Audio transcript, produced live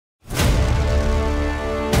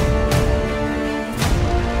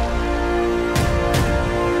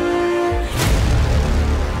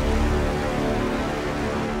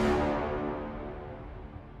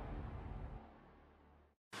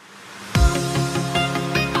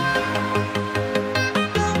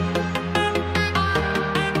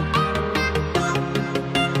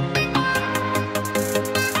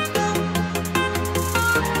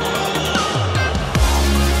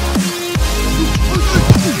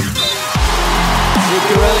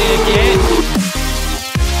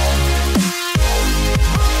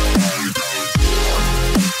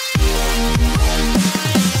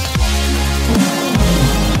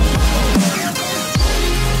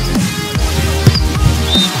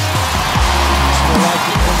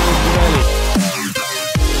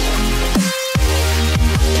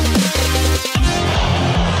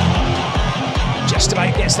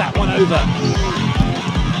over.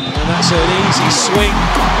 And that's an easy swing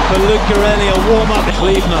for Lucarelli, a warm-up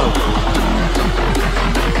Cleveland.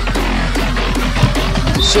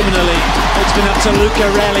 Similarly, it's been up to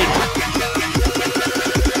Lucarelli.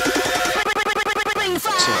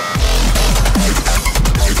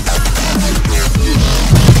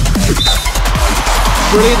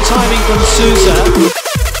 Brilliant timing from Souza.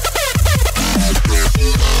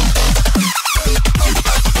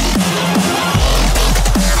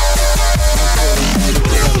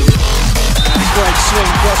 Great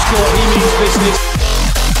swing, cross court, he means business.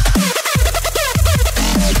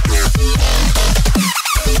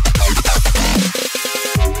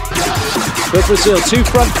 For Brazil, 2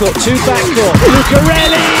 front court, 2 back court.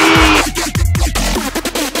 Lucarelli!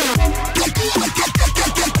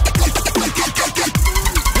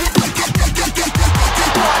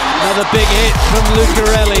 Another big hit from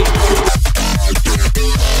Lucarelli.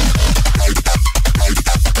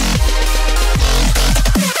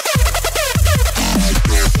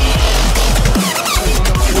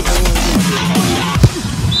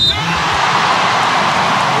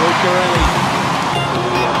 Lucarelli.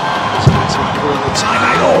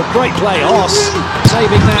 Oh, great play, Hoss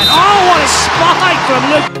saving that. Oh, what a spike from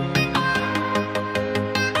Lucarelli.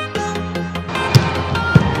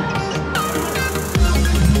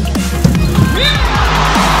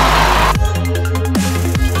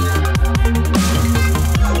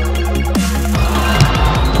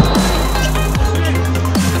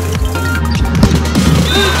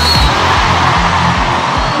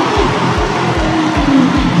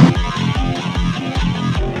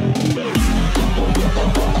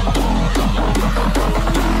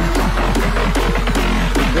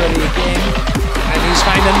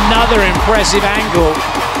 Another impressive angle.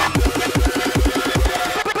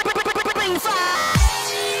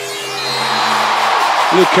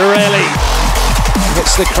 Lucarelli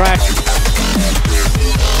hits the crack.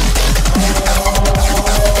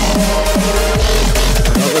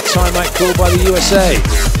 Another timeout called by the USA.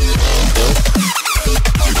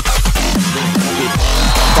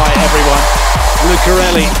 By everyone.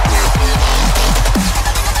 Lucarelli